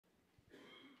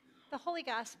The Holy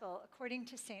Gospel according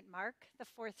to St. Mark, the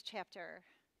 4th chapter.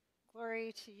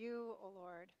 Glory to you, O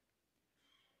Lord.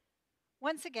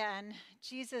 Once again,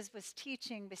 Jesus was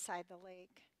teaching beside the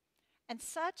lake, and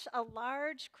such a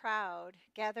large crowd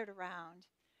gathered around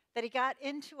that he got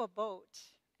into a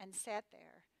boat and sat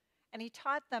there, and he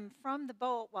taught them from the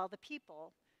boat while the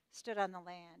people stood on the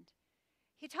land.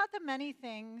 He taught them many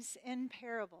things in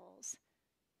parables,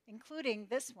 including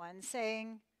this one,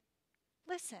 saying,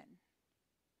 "Listen,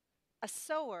 a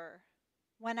sower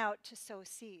went out to sow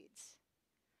seeds.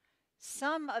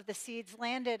 Some of the seeds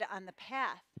landed on the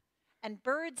path, and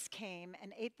birds came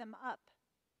and ate them up.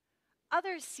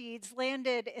 Other seeds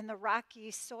landed in the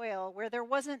rocky soil where there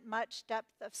wasn't much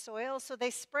depth of soil, so they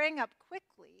sprang up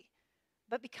quickly.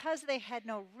 But because they had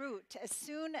no root, as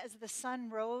soon as the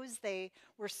sun rose, they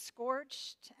were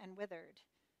scorched and withered.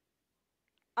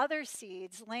 Other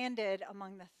seeds landed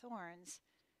among the thorns.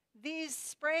 These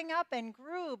sprang up and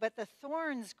grew, but the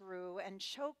thorns grew and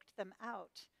choked them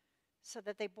out, so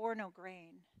that they bore no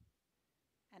grain.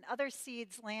 And other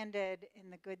seeds landed in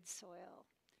the good soil.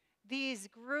 These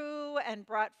grew and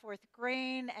brought forth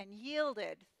grain and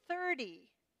yielded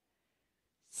 30,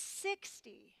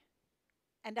 60,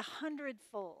 and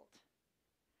 100-fold.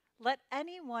 Let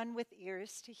anyone with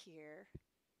ears to hear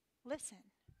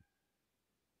listen."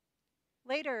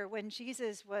 Later, when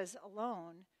Jesus was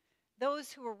alone,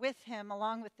 those who were with him,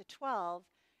 along with the 12,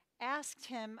 asked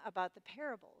him about the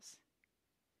parables.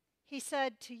 He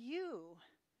said, "To you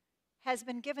has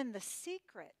been given the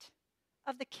secret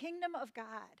of the kingdom of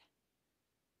God.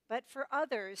 But for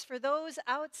others, for those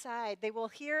outside, they will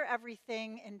hear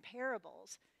everything in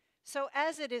parables. So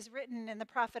as it is written in the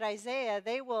prophet Isaiah,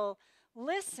 they will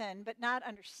listen but not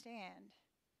understand.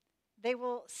 They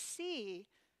will see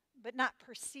but not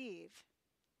perceive,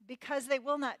 because they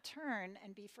will not turn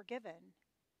and be forgiven."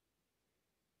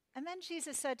 And then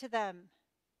Jesus said to them,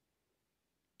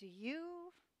 "Do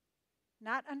you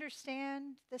not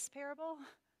understand this parable?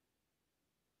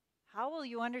 How will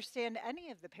you understand any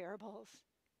of the parables?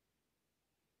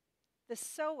 The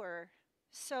sower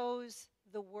sows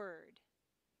the word.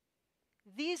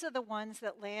 These are the ones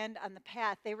that land on the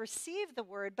path. They receive the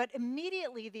word, but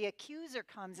immediately the accuser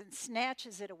comes and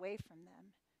snatches it away from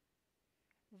them.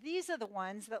 These are the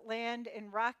ones that land in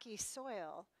rocky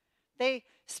soil. They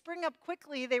spring up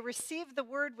quickly, they receive the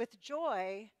word with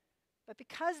joy, but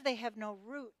because they have no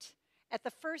root, at the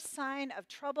first sign of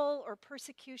trouble or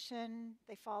persecution,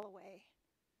 they fall away.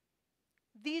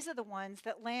 These are the ones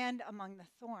that land among the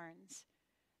thorns.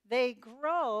 They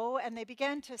grow and they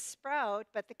begin to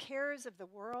sprout, but the cares of the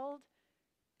world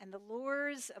and the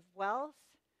lures of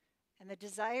wealth and the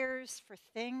desires for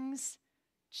things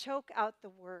choke out the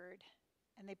word,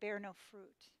 and they bear no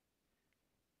fruit.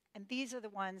 And these are the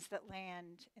ones that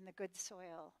land in the good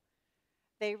soil.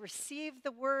 They receive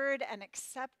the word and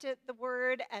accept the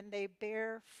word, and they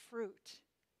bear fruit.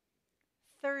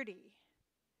 30,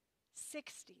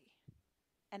 60,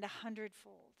 and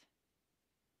 100-fold.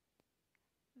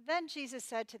 Then Jesus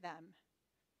said to them,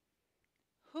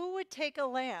 "Who would take a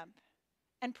lamp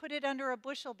and put it under a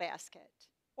bushel basket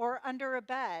or under a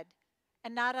bed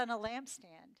and not on a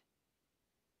lampstand?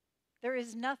 There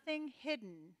is nothing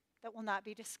hidden that will not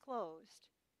be disclosed.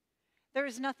 There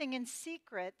is nothing in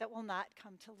secret that will not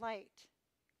come to light.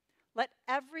 Let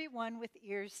everyone with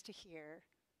ears to hear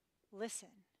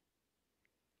listen."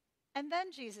 And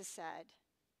then Jesus said,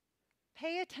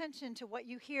 "Pay attention to what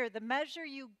you hear. The measure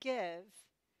you give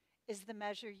is the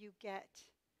measure you get.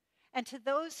 And to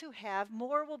those who have,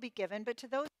 more will be given, but to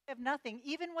those who have nothing,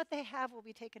 even what they have will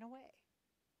be taken away."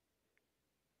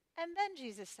 And then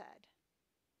Jesus said,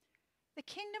 "The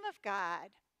kingdom of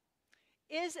God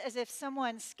is as if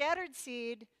someone scattered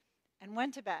seed and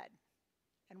went to bed,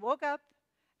 and woke up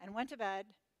and went to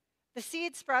bed. The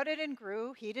seed sprouted and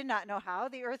grew. He did not know how.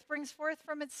 The earth brings forth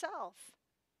from itself.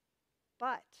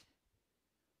 But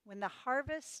when the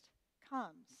harvest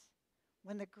comes,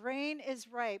 when the grain is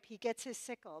ripe, he gets his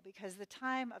sickle, because the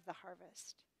time of the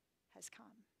harvest has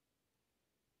come."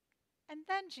 And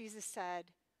then Jesus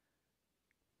said,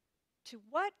 "To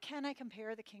what can I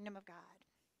compare the kingdom of God?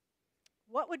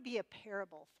 What would be a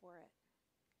parable for it?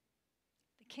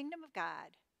 The kingdom of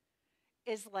God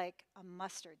is like a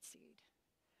mustard seed.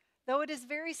 Though it is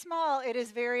very small, it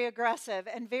is very aggressive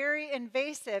and very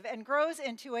invasive, and grows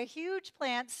into a huge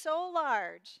plant so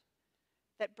large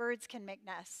that birds can make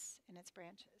nests in its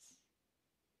branches."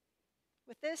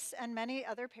 With this and many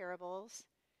other parables,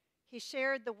 he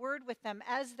shared the word with them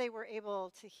as they were able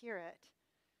to hear it.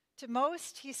 To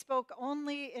most, he spoke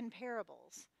only in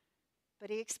parables,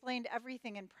 but he explained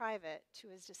everything in private to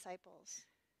his disciples.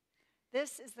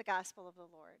 This is the gospel of the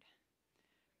Lord.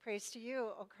 Praise to you,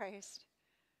 O Christ.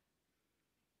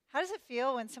 How does it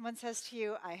feel when someone says to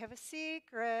you, I have a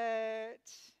secret?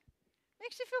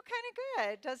 Makes you feel kind of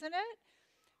good, doesn't it?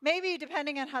 Maybe,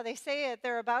 depending on how they say it,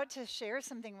 they're about to share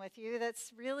something with you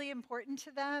that's really important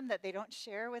to them that they don't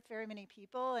share with very many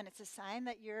people, and it's a sign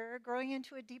that you're growing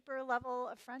into a deeper level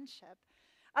of friendship.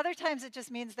 Other times it just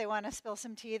means they want to spill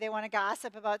some tea, they want to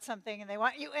gossip about something, and they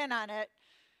want you in on it.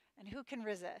 And who can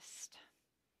resist?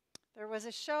 There was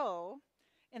a show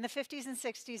in the 50s and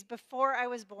 60s before I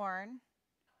was born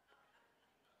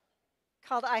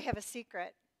called I Have a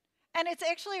Secret. And it's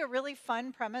actually a really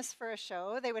fun premise for a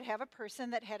show. They would have a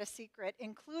person that had a secret,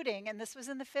 including, and this was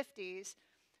in the 50s,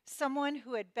 someone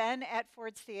who had been at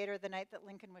Ford's Theater the night that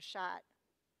Lincoln was shot.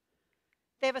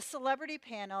 They have a celebrity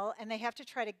panel, and they have to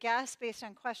try to guess based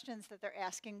on questions that they're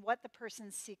asking what the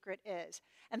person's secret is.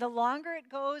 And the longer it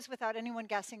goes without anyone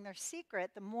guessing their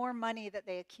secret, the more money that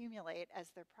they accumulate as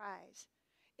their prize.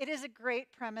 It is a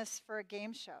great premise for a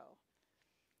game show.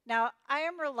 Now, I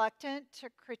am reluctant to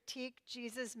critique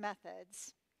Jesus'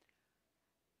 methods.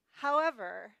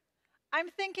 However, I'm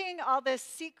thinking all this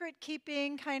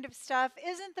secret-keeping kind of stuff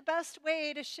isn't the best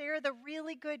way to share the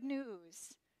really good news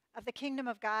of the kingdom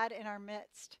of God in our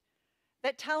midst.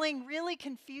 That telling really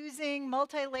confusing,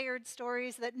 multi-layered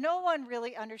stories that no one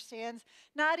really understands,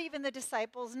 not even the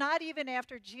disciples, not even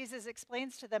after Jesus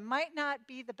explains to them, might not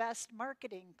be the best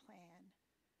marketing plan.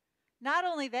 Not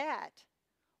only that,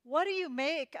 what do you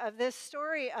make of this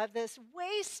story of this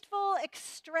wasteful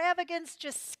extravagance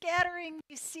just scattering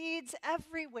these seeds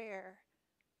everywhere?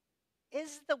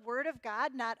 Is the Word of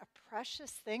God not a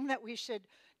precious thing that we should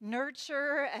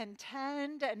nurture and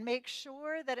tend and make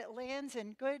sure that it lands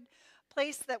in good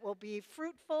place that will be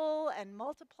fruitful and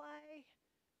multiply?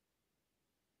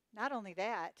 Not only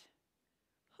that,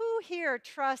 who here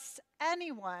trusts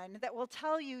anyone that will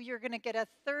tell you you're going to get a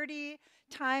 30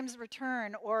 times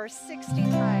return or 60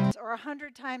 times or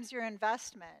 100 times your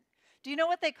investment? Do you know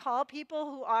what they call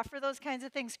people who offer those kinds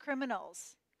of things?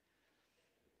 Criminals.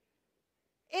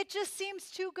 It just seems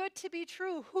too good to be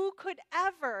true. Who could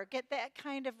ever get that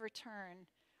kind of return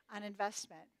on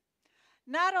investment?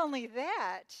 Not only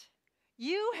that,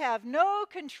 you have no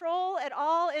control at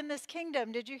all in this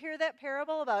kingdom. Did you hear that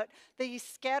parable about he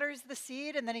scatters the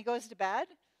seed and then he goes to bed?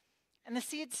 And the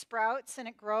seed sprouts and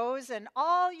it grows, and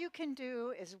all you can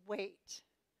do is wait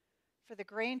for the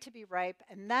grain to be ripe,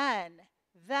 and then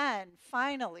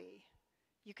finally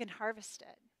you can harvest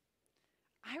it.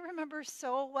 I remember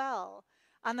so well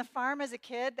on the farm as a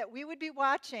kid that we would be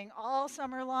watching all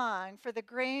summer long for the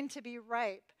grain to be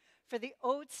ripe, for the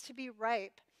oats to be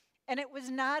ripe. And it was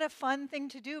not a fun thing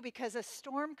to do because a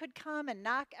storm could come and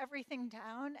knock everything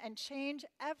down and change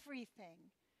everything.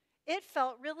 It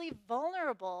felt really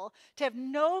vulnerable to have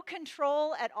no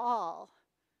control at all.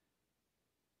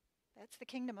 That's the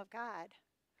kingdom of God.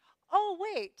 Oh,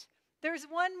 wait, there's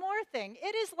one more thing.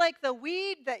 It is like the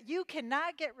weed that you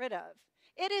cannot get rid of.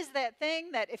 It is that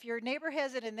thing that if your neighbor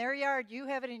has it in their yard, you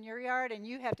have it in your yard, and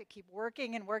you have to keep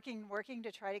working and working and working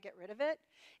to try to get rid of it.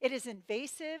 It is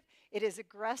invasive, it is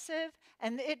aggressive,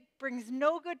 and it brings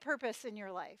no good purpose in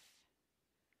your life.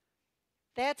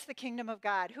 That's the kingdom of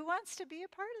God. Who wants to be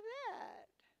a part of that?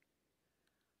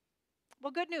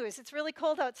 Well, good news. It's really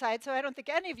cold outside, so I don't think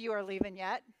any of you are leaving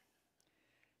yet.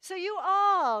 So you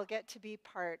all get to be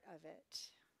part of it.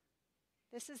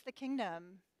 This is the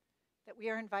kingdom that we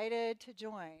are invited to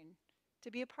join, to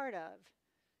be a part of,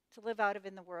 to live out of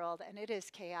in the world. And it is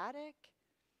chaotic,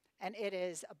 and it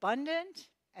is abundant,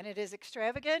 and it is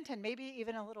extravagant, and maybe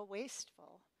even a little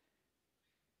wasteful.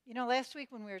 You know, last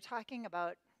week when we were talking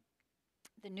about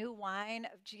the new wine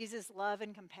of Jesus' love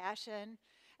and compassion,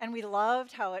 and we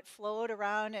loved how it flowed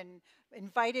around and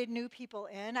invited new people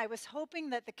in, I was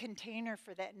hoping that the container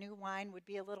for that new wine would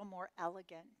be a little more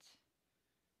elegant,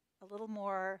 a little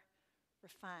more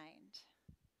refined,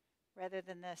 rather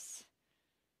than this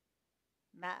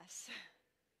mess.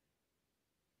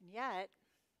 And yet,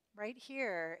 right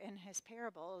here in his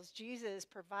parables, Jesus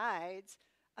provides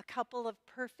a couple of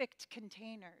perfect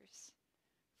containers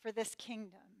for this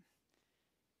kingdom.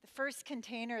 The first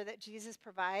container that Jesus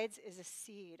provides is a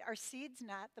seed. Are seeds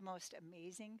not the most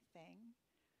amazing thing?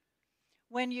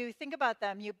 When you think about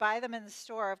them, you buy them in the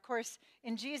store. Of course,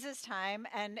 in Jesus' time,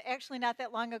 and actually not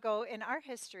that long ago in our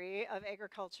history of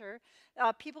agriculture,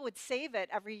 people would save it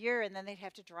every year, and then they'd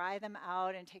have to dry them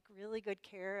out and take really good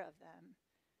care of them.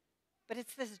 But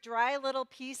it's this dry little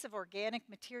piece of organic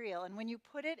material, and when you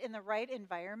put it in the right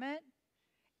environment,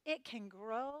 it can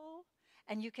grow,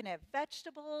 and you can have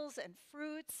vegetables and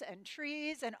fruits and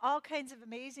trees and all kinds of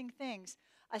amazing things.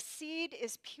 A seed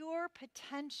is pure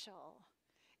potential.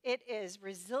 It is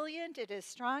resilient. It is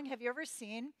strong. Have you ever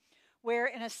seen where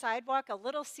in a sidewalk a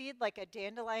little seed like a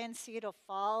dandelion seed will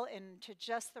fall into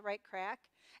just the right crack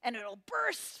and it'll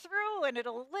burst through and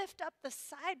it'll lift up the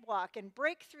sidewalk and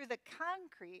break through the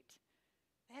concrete?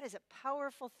 That is a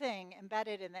powerful thing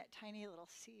embedded in that tiny little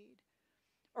seed.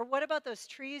 Or what about those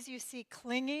trees you see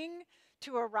clinging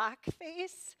to a rock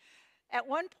face? At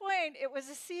one point, it was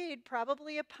a seed,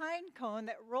 probably a pine cone,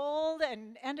 that rolled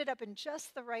and ended up in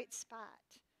just the right spot.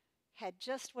 Had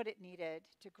just what it needed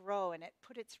to grow, and it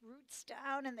put its roots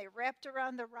down and they wrapped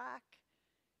around the rock.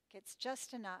 Gets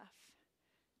just enough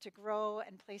to grow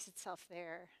and place itself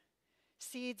there.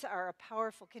 Seeds are a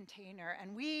powerful container,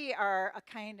 and we are a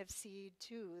kind of seed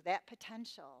too. That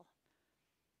potential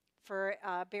for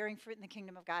bearing fruit in the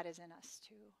kingdom of God is in us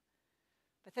too.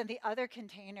 But then the other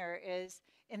container is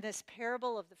in this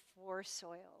parable of the 4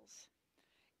 soils.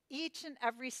 Each and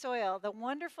every soil, the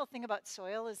wonderful thing about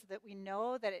soil is that we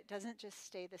know that it doesn't just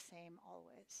stay the same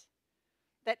always.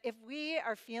 That if we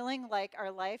are feeling like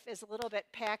our life is a little bit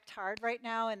packed hard right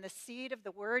now and the seed of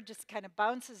the word just kind of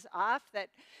bounces off, that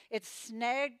it's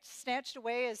snatched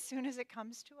away as soon as it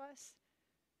comes to us,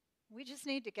 we just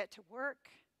need to get to work.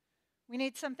 We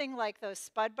need something like those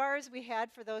spud bars we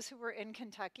had for those who were in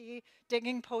Kentucky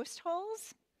digging post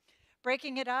holes,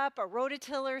 breaking it up, a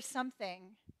rototiller,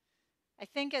 something. I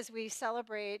think as we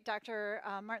celebrate Dr.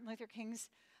 Martin Luther King's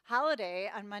holiday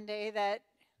on Monday, that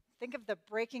think of the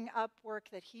breaking up work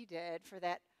that he did for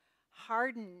that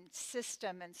hardened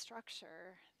system and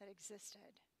structure that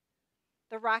existed.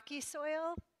 The rocky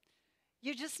soil,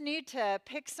 you just need to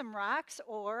pick some rocks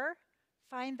or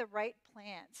find the right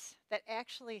plants that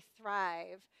actually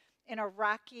thrive in a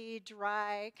rocky,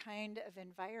 dry kind of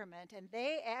environment, and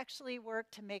they actually work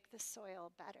to make the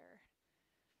soil better.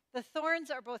 The thorns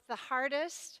are both the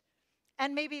hardest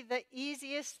and maybe the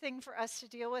easiest thing for us to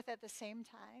deal with at the same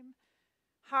time.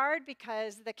 Hard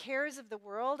because the cares of the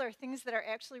world are things that are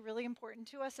actually really important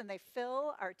to us and they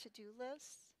fill our to-do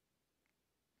lists.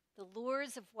 The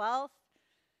lures of wealth,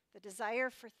 the desire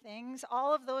for things,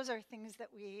 all of those are things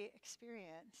that we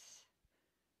experience.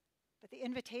 But the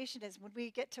invitation is when we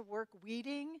get to work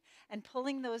weeding and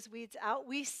pulling those weeds out,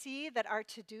 we see that our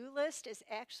to-do list is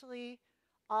actually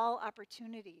all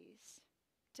opportunities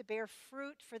to bear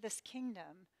fruit for this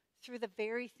kingdom through the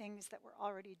very things that we're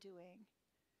already doing.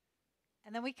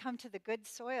 And then we come to the good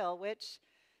soil, which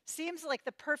seems like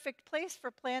the perfect place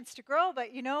for plants to grow, but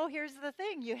here's the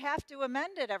thing. You have to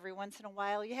amend it every once in a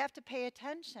while. You have to pay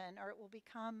attention or it will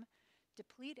become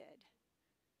depleted.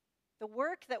 The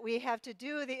work that we have to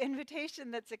do, the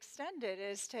invitation that's extended,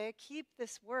 is to keep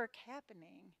this work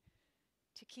happening,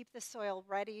 to keep the soil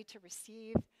ready to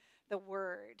receive the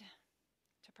word,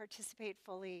 to participate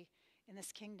fully in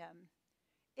this kingdom.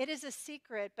 It is a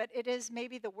secret, but it is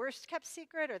maybe the worst kept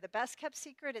secret or the best kept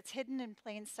secret. It's hidden in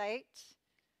plain sight.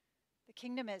 The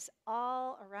kingdom is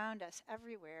all around us,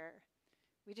 everywhere.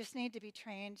 We just need to be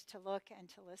trained to look and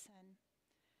to listen.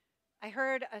 I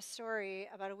heard a story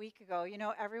about a week ago.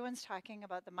 Everyone's talking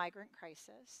about the migrant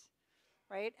crisis,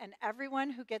 right? And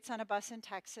everyone who gets on a bus in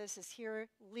Texas is here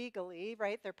legally,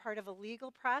 right? They're part of a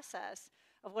legal process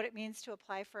of what it means to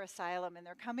apply for asylum. And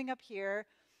they're coming up here.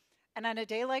 And on a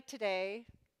day like today,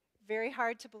 very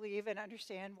hard to believe and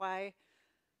understand why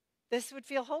this would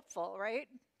feel hopeful, right?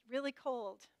 Really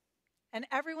cold. And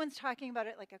everyone's talking about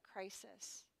it like a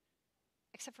crisis,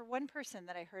 except for one person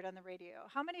that I heard on the radio.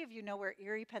 How many of you know where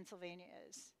Erie, Pennsylvania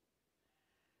is?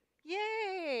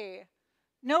 Yay!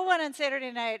 No one on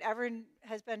Saturday night ever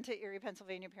has been to Erie,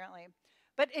 Pennsylvania, apparently.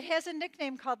 But it has a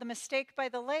nickname called the Mistake by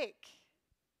the Lake.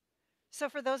 So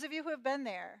for those of you who have been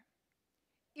there,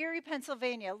 Erie,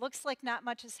 Pennsylvania looks like not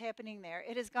much is happening there.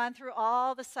 It has gone through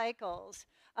all the cycles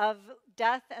of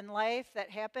death and life that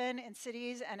happen in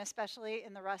cities and especially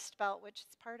in the Rust Belt, which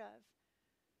it's part of.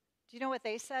 Do you know what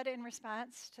they said in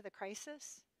response to the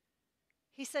crisis?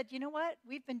 He said, you know what?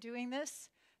 We've been doing this.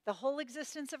 The whole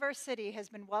existence of our city has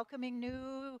been welcoming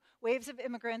new waves of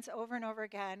immigrants over and over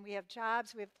again. We have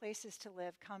jobs, we have places to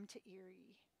live. Come to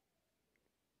Erie.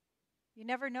 You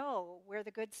never know where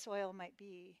the good soil might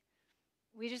be.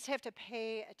 We just have to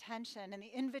pay attention. And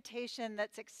the invitation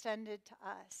that's extended to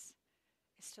us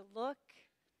is to look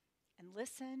and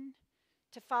listen,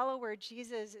 to follow where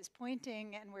Jesus is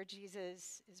pointing and where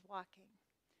Jesus is walking.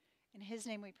 In his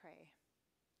name we pray.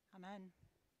 Amen.